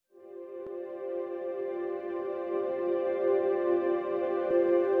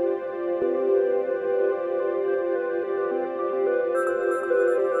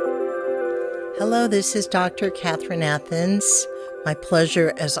Hello, this is Dr. Catherine Athens. My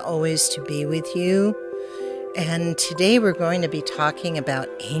pleasure, as always, to be with you. And today we're going to be talking about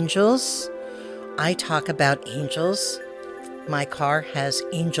angels. I talk about angels. My car has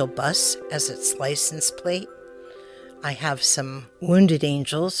Angel Bus as its license plate. I have some wounded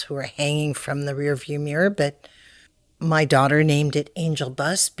angels who are hanging from the rearview mirror, but my daughter named it Angel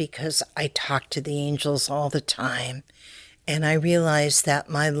Bus because I talk to the angels all the time. And I realized that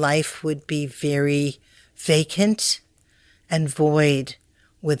my life would be very vacant and void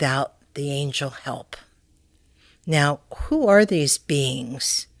without the angel help. Now, who are these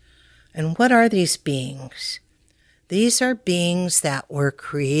beings? And what are these beings? These are beings that were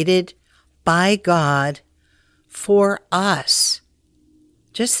created by God for us.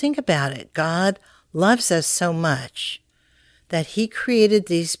 Just think about it. God loves us so much that He created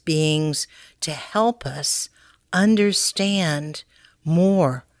these beings to help us understand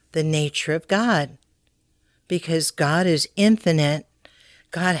more the nature of God. Because God is infinite,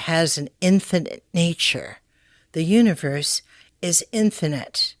 God has an infinite nature. The universe is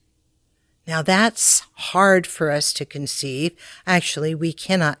infinite. Now that's hard for us to conceive. Actually, we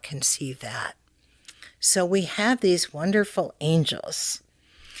cannot conceive that. So we have these wonderful angels.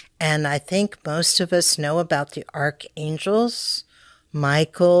 And I think most of us know about the archangels.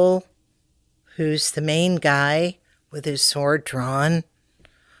 Michael, who's the main guy with his sword drawn.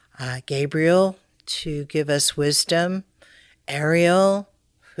 Gabriel, to give us wisdom. Ariel,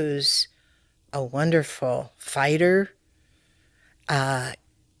 who's a wonderful fighter.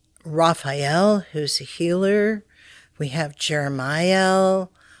 Raphael, who's a healer. We have Jeremiah.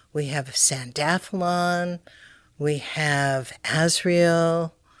 We have Sandalphon. We have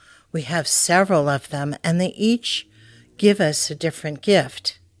Azrael. We have several of them, and they each give us a different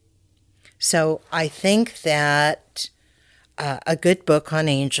gift. So I think that a good book on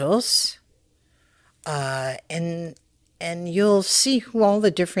angels, and you'll see who all the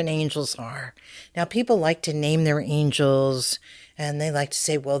different angels are. Now, people like to name their angels, and they like to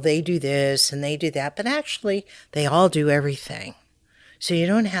say, well, they do this and they do that, but actually they all do everything. So you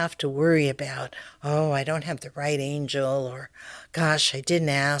don't have to worry about, oh, I don't have the right angel, or gosh, I didn't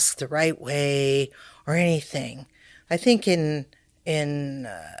ask the right way, or anything. I think in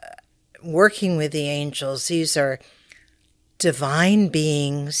working with the angels, these are divine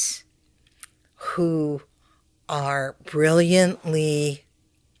beings who are brilliantly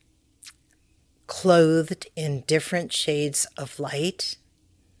clothed in different shades of light,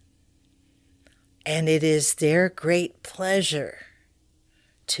 and it is their great pleasure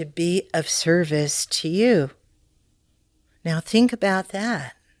to be of service to you. Now think about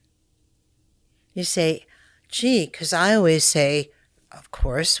that. You say, gee, because I always say, of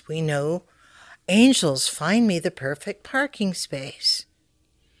course, we know angels find me the perfect parking space.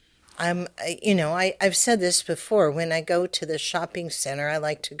 I've said this before. When I go to the shopping center, I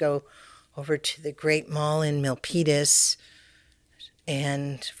like to go over to the Great Mall in Milpitas,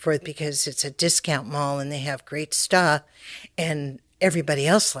 because it's a discount mall and they have great stuff, and everybody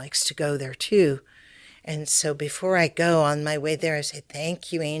else likes to go there too. And so before I go, on my way there, I say,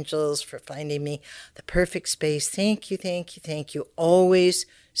 thank you, angels, for finding me the perfect space. Thank you, thank you, thank you. Always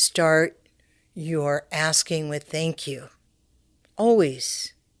start your asking with thank you.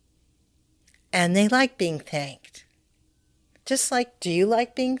 Always. And they like being thanked. Just like, do you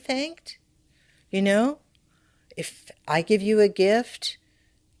like being thanked? You know, if I give you a gift,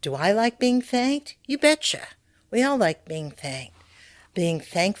 do I like being thanked? You betcha. We all like being thanked. Being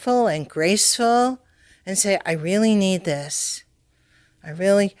thankful and graceful, and say, I really need this. I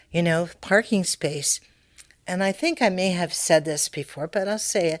really, parking space. And I think I may have said this before, but I'll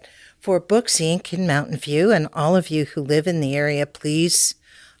say it. For Books Inc. in Mountain View, and all of you who live in the area, please,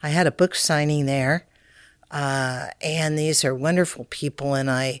 I had a book signing there. And these are wonderful people,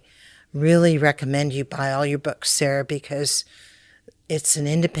 and I really recommend you buy all your books there because it's an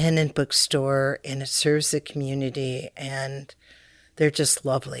independent bookstore and it serves the community, and they're just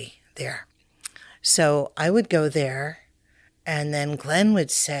lovely there. So I would go there, and then Glenn would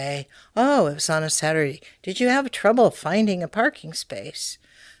say, oh, it was on a Saturday. Did you have trouble finding a parking space?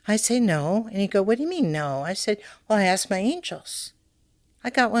 I say, no. And he'd go, what do you mean, no? I said, well, I asked my angels. I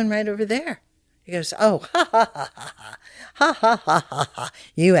got one right over there. He goes, oh, ha, ha, ha, ha, ha, ha, ha, ha, ha.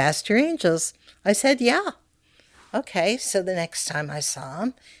 You asked your angels. I said, yeah. Okay, so the next time I saw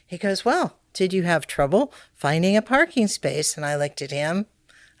him, he goes, well, did you have trouble finding a parking space? And I looked at him.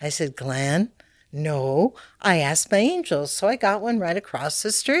 I said, Glenn, no, I asked my angels, so I got one right across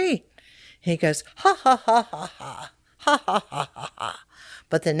the street. He goes, ha, ha, ha, ha, ha, ha, ha, ha, ha, ha.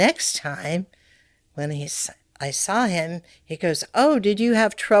 But the next time, when I saw him, he goes, oh, did you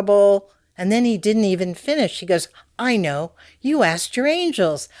have trouble And then he didn't even finish. He goes, I know, you asked your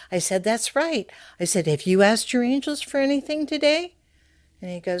angels. I said, that's right. I said, have you asked your angels for anything today? And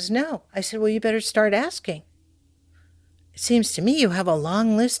he goes, no. I said, well, you better start asking. It seems to me you have a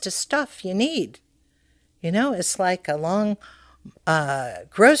long list of stuff you need. You know, it's like a long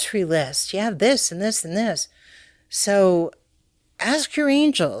grocery list. You have this and this and this. So ask your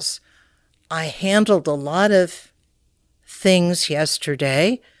angels. I handled a lot of things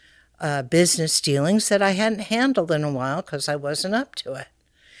yesterday, business dealings that I hadn't handled in a while because I wasn't up to it.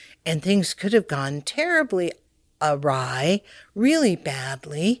 And things could have gone terribly awry, really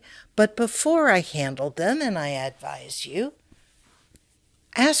badly. But before I handled them, and I advise you,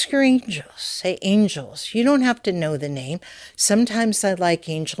 ask your angels. Say, angels. You don't have to know the name. Sometimes I like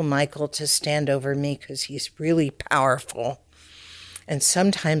Angel Michael to stand over me because he's really powerful. And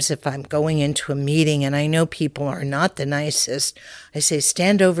sometimes if I'm going into a meeting and I know people are not the nicest, I say,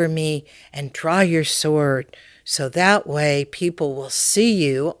 stand over me and draw your sword. So that way people will see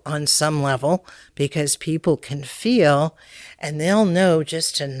you on some level because people can feel and they'll know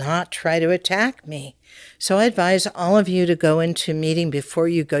just to not try to attack me. So I advise all of you to go into a meeting. Before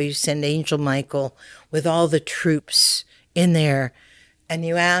you go, you send Angel Michael with all the troops in there and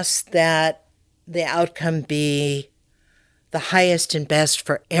you ask that the outcome be the highest and best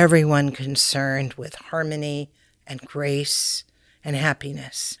for everyone concerned, with harmony and grace and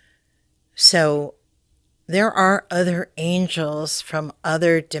happiness. So there are other angels from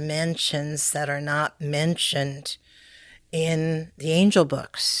other dimensions that are not mentioned in the angel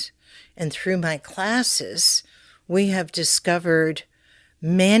books. And through my classes, we have discovered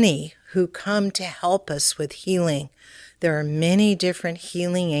many who come to help us with healing. There are many different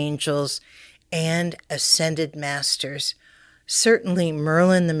healing angels and ascended masters. Certainly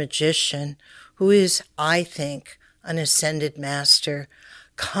Merlin the magician, who is, I think, an ascended master,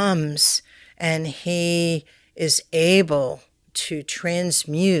 comes and he is able to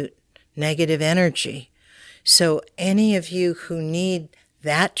transmute negative energy. So any of you who need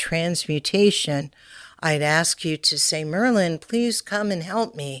that transmutation, I'd ask you to say, Merlin, please come and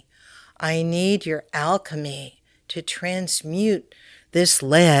help me. I need your alchemy to transmute this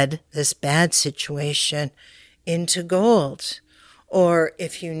lead, this bad situation, into gold. Or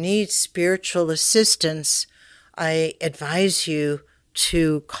if you need spiritual assistance, I advise you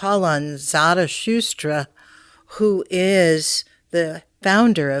to call on Zarathustra, who is the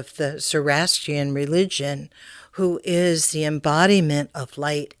founder of the Zoroastrian religion, who is the embodiment of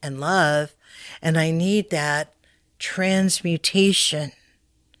light and love, and I need that transmutation.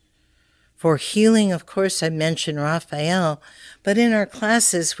 For healing, of course, I mentioned Raphael, but in our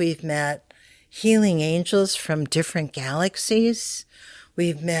classes we've met healing angels from different galaxies.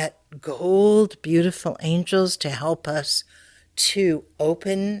 We've met gold, beautiful angels to help us to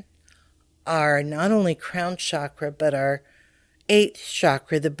open our not only crown chakra, but our 8th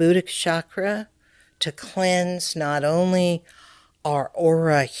chakra, the Buddhic chakra, to cleanse not only our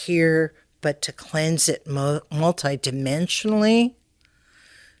aura here, but to cleanse it multidimensionally.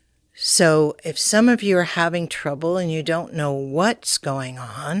 So if some of you are having trouble and you don't know what's going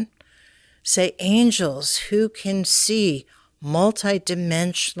on, say, angels who can see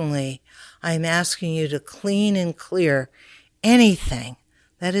multidimensionally, I'm asking you to clean and clear anything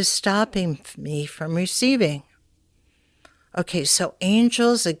that is stopping me from receiving. Okay, so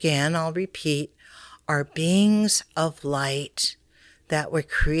angels, again, I'll repeat, are beings of light that were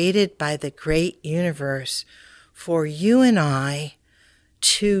created by the great universe for you and I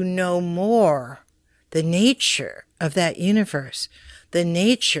to know more the nature of that universe, the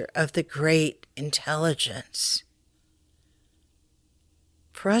nature of the great intelligence.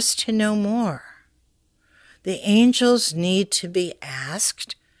 For us to know more, the angels need to be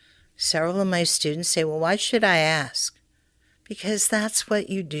asked. Several of my students say, well, why should I ask? Because that's what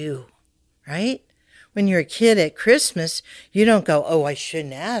you do, right? When you're a kid at Christmas, you don't go, oh, I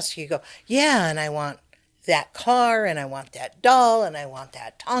shouldn't ask. You go, yeah, and I want that car, and I want that doll, and I want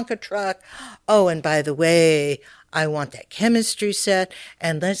that Tonka truck. Oh, and by the way, I want that chemistry set,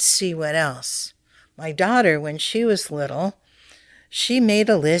 and let's see what else. My daughter, when she was little, she made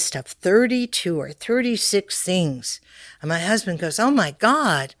a list of 32 or 36 things. And my husband goes, oh my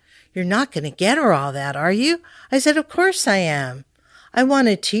God, you're not going to get her all that, are you? I said, of course I am. I want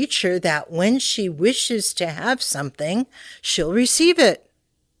to teach her that when she wishes to have something, she'll receive it.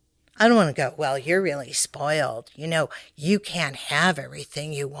 I don't want to go, well, you're really spoiled. You know, you can't have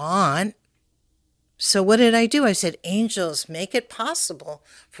everything you want. So what did I do? I said, angels, make it possible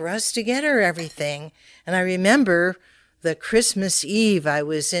for us to get her everything. And I remember the Christmas Eve, I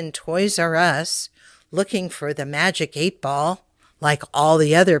was in Toys R Us looking for the magic 8-ball, like all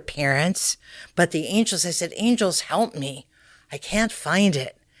the other parents. But the angels, I said, angels, help me. I can't find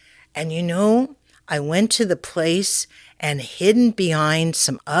it. And I went to the place and hidden behind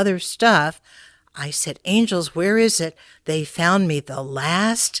some other stuff, I said, angels, where is it? They found me the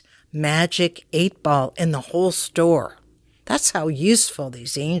last magic 8-ball in the whole store. That's how useful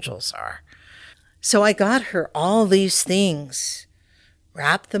these angels are. So I got her all these things,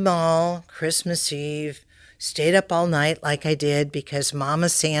 wrapped them all Christmas Eve, stayed up all night like I did because Mama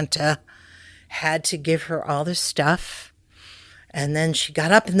Santa had to give her all the stuff. And then she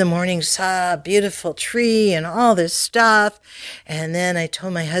got up in the morning, saw a beautiful tree and all this stuff. And then I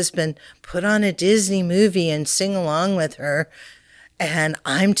told my husband, put on a Disney movie and sing along with her. And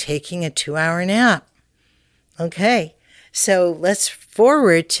I'm taking a 2-hour nap. Okay, so let's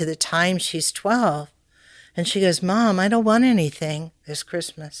forward to the time she's 12. And she goes, Mom, I don't want anything this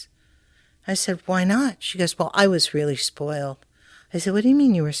Christmas. I said, why not? She goes, well, I was really spoiled. I said, what do you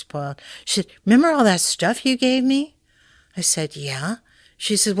mean you were spoiled? She said, remember all that stuff you gave me? I said, yeah.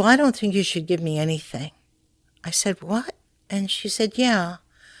 She said, well, I don't think you should give me anything. I said, what? And she said, yeah,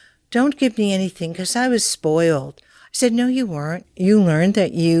 don't give me anything because I was spoiled. I said, no, you weren't. You learned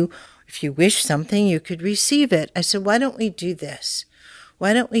that if you wish something, you could receive it. I said, why don't we do this?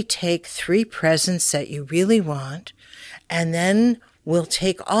 Why don't we take 3 presents that you really want, and then we'll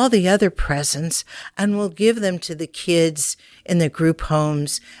take all the other presents and we'll give them to the kids in the group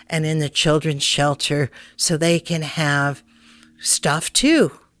homes and in the children's shelter so they can have stuff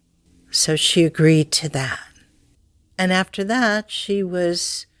too. So she agreed to that. And after that, she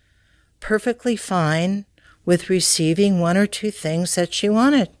was perfectly fine with receiving 1 or 2 things that she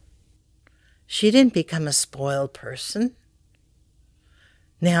wanted. She didn't become a spoiled person.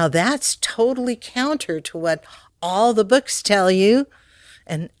 Now that's totally counter to what all the books tell you.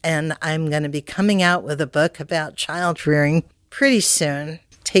 And I'm going to be coming out with a book about child rearing pretty soon.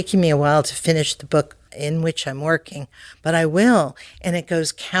 Taking me a while to finish the book in which I'm working, but I will. And it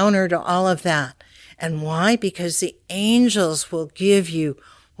goes counter to all of that. And why? Because the angels will give you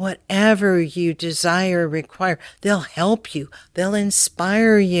whatever you desire, require. They'll help you. They'll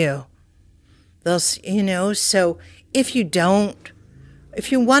inspire you. They'll, so if you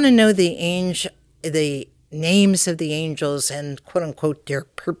want to know the names of the angels and quote unquote their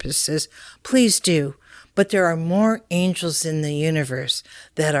purposes, please do. But there are more angels in the universe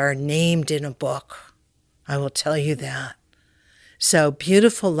that are named in a book. I will tell you that. So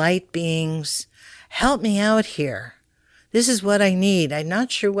beautiful light beings, help me out here. This is what I need. I'm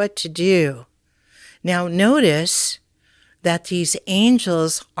not sure what to do. Now notice that these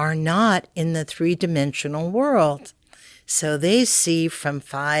angels are not in the 3-dimensional world. So they see from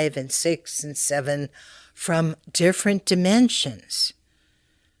 5 and 6 and 7 from different dimensions.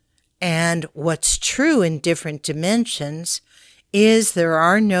 And what's true in different dimensions is there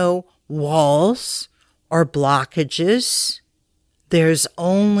are no walls or blockages. There's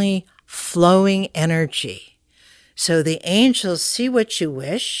only flowing energy. So the angels see what you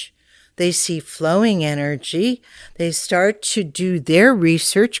wish. They see flowing energy. They start to do their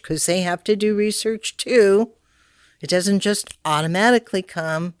research because they have to do research too. It doesn't just automatically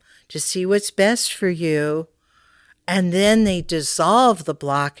come to see what's best for you. And then they dissolve the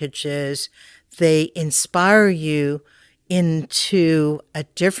blockages. They inspire you into a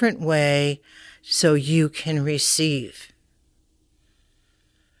different way so you can receive.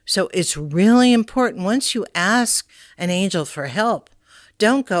 So it's really important once you ask an angel for help,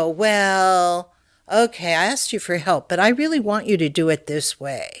 don't go, well, okay, I asked you for help, but I really want you to do it this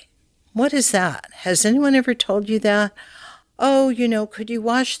way. What is that? Has anyone ever told you that? Oh, could you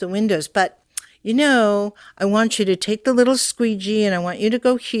wash the windows? But, I want you to take the little squeegee and I want you to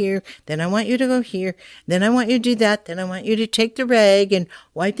go here. Then I want you to go here. Then I want you to do that. Then I want you to take the rag and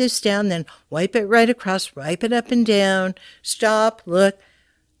wipe this down. Then wipe it right across, wipe it up and down. Stop, look.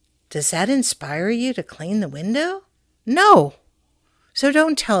 Does that inspire you to clean the window? No. So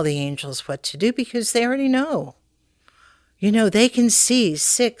don't tell the angels what to do because they already know. They can see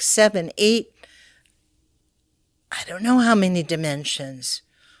 6, 7, 8, I don't know how many dimensions.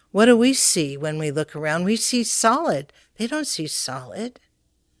 What do we see when we look around? We see solid. They don't see solid.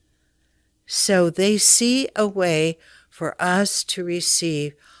 So they see a way for us to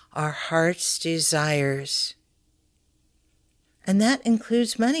receive our heart's desires. And that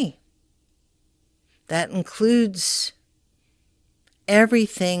includes money. That includes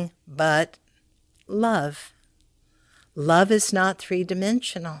everything but love. Love is not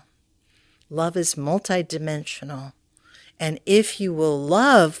 3-dimensional. Love is multidimensional. And if you will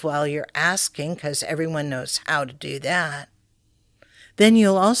love while you're asking, because everyone knows how to do that, then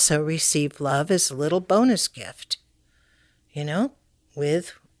you'll also receive love as a little bonus gift.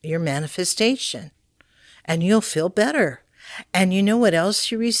 with your manifestation. And you'll feel better. And you know what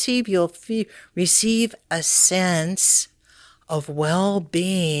else you receive? You'll receive a sense of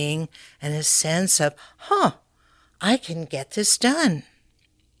well-being and a sense of, I can get this done.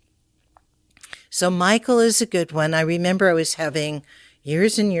 So Michael is a good one. I remember I was having,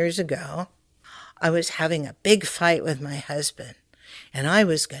 years and years ago, I was having a big fight with my husband, and I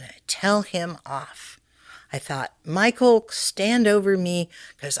was going to tell him off. I thought, Michael, stand over me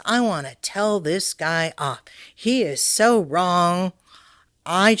because I want to tell this guy off. He is so wrong.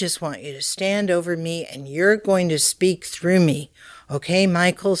 I just want you to stand over me and you're going to speak through me. Okay,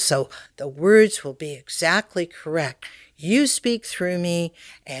 Michael? So the words will be exactly correct. You speak through me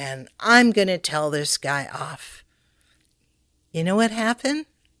and I'm going to tell this guy off. You know what happened?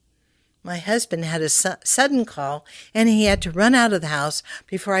 My husband had a sudden call and he had to run out of the house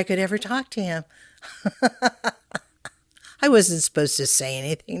before I could ever talk to him. I wasn't supposed to say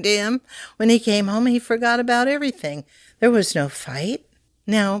anything to him. When he came home, he forgot about everything. There was no fight.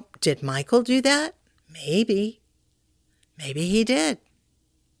 Now, did Michael do that? Maybe. Maybe he did.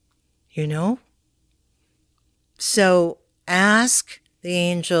 So ask the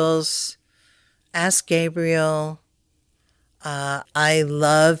angels, ask Gabriel. I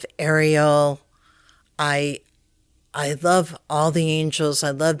love Ariel. I love all the angels. I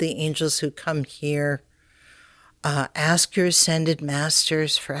love the angels who come here. Ask your ascended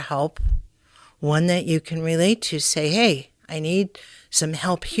masters for help. One that you can relate to. Say, hey, I need some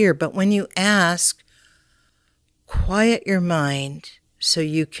help here. But when you ask, quiet your mind so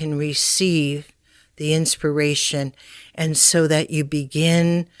you can receive the inspiration and so that you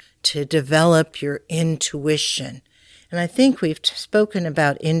begin to develop your intuition. And I think we've spoken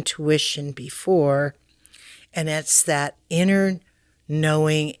about intuition before. And it's that inner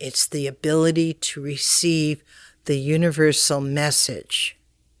knowing, it's the ability to receive the universal message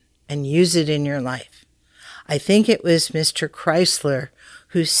and use it in your life. I think it was Mr. Chrysler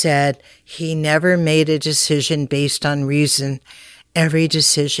who said he never made a decision based on reason. Every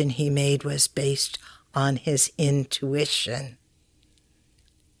decision he made was based on his intuition.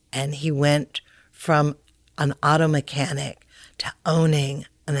 And he went from an auto mechanic to owning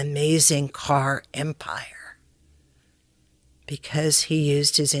an amazing car empire. Because he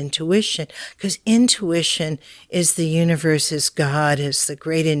used his intuition. Because intuition is the universe's God, is the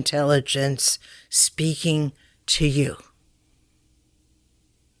great intelligence speaking to you.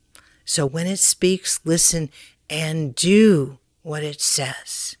 So when it speaks, listen and do what it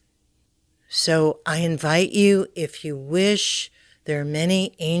says. So I invite you, if you wish, there are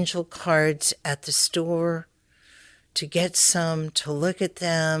many angel cards at the store, to get some, to look at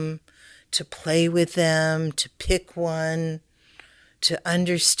them, to play with them, to pick one, to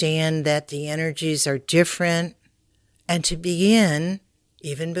understand that the energies are different, and to begin,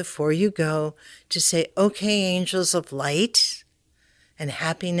 even before you go, to say, okay, angels of light and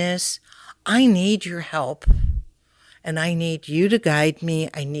happiness, I need your help, and I need you to guide me.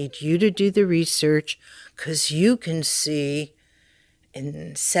 I need you to do the research, because you can see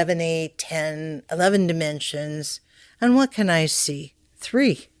in 7, 8, 10, 11 dimensions, and what can I see?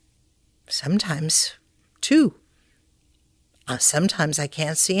 3, sometimes 2. Sometimes I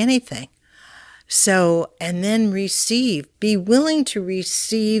can't see anything. So, and then receive. Be willing to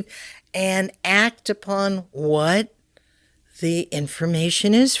receive and act upon what the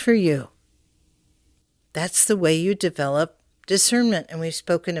information is for you. That's the way you develop discernment. And we've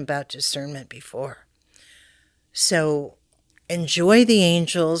spoken about discernment before. So enjoy the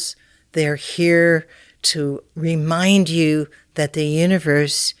angels. They're here to remind you that the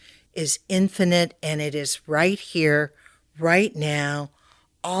universe is infinite and it is right here, right now,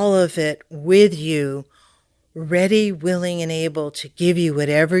 all of it with you, ready, willing, and able to give you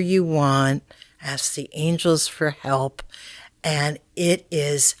whatever you want. Ask the angels for help. And it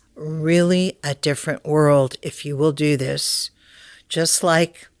is really a different world if you will do this. Just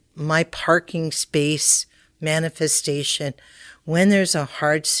like my parking space manifestation, when there's a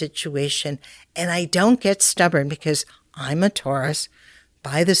hard situation, and I don't get stubborn because I'm a Taurus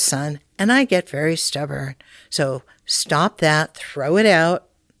by the sun, and I get very stubborn. So stop that, throw it out,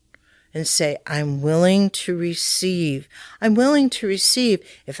 and say, I'm willing to receive. I'm willing to receive.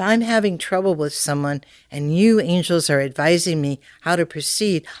 If I'm having trouble with someone and you angels are advising me how to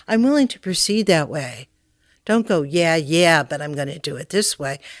proceed, I'm willing to proceed that way. Don't go, yeah, but I'm going to do it this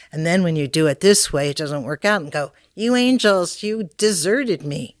way. And then when you do it this way, it doesn't work out and go, you angels, you deserted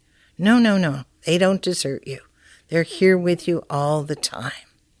me. No. They don't desert you. They're here with you all the time.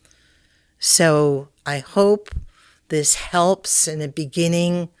 So I hope this helps in the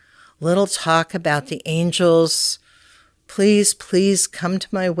beginning. Little talk about the angels. Please, please come to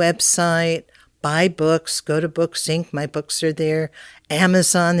my website, buy books, go to Books Inc. My books are there.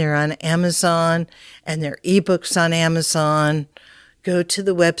 Amazon, they're on Amazon, and they're ebooks on Amazon. Go to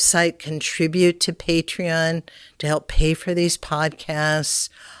the website, contribute to Patreon to help pay for these podcasts.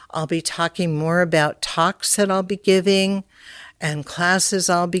 I'll be talking more about talks that I'll be giving and classes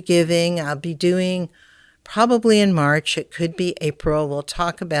I'll be giving. I'll be doing probably in March. It could be April. We'll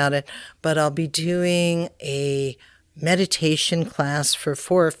talk about it. But I'll be doing a meditation class for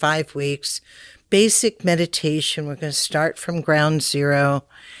 4 or 5 weeks. Basic meditation. We're going to start from ground zero.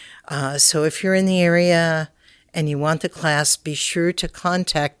 So if you're in the area and you want the class, be sure to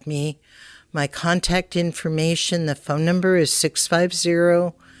contact me. My contact information, the phone number is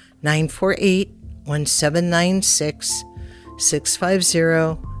 650-948-1796,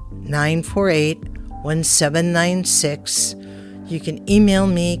 650-948-1796. You can email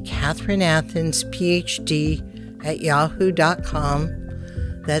me, Catherine Athans, PhD, @yahoo.com.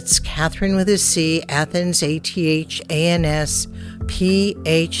 That's Catherine with a C, Athans, Athans,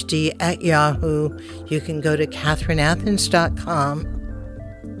 PhD @yahoo. You can go to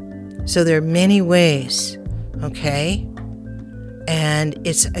catherineathans.com. So there are many ways, okay? And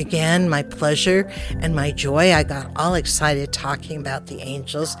it's, again, my pleasure and my joy. I got all excited talking about the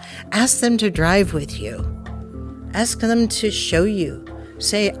angels. Ask them to drive with you. Ask them to show you.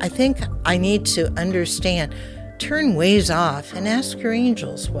 Say, I think I need to understand. Turn ways off and ask your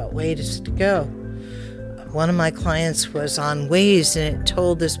angels what way to go. One of my clients was on Waze, and it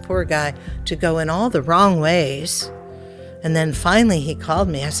told this poor guy to go in all the wrong ways. And then finally he called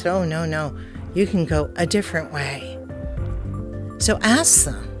me. I said, oh, no, you can go a different way. So ask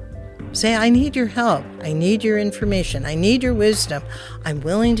them. Say, I need your help. I need your information. I need your wisdom. I'm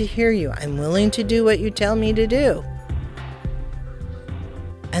willing to hear you. I'm willing to do what you tell me to do.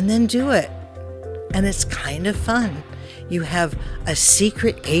 And then do it. And it's kind of fun. You have a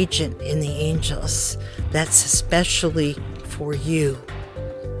secret agent in the angels that's especially for you.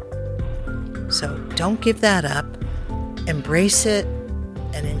 So don't give that up. Embrace it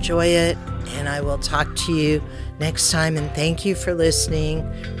and enjoy it. And I will talk to you next time. And thank you for listening.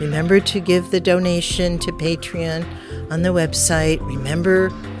 Remember to give the donation to Patreon on the website.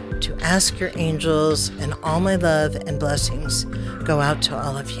 Remember to ask your angels, and all my love and blessings go out to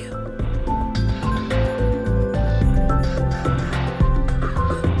all of you.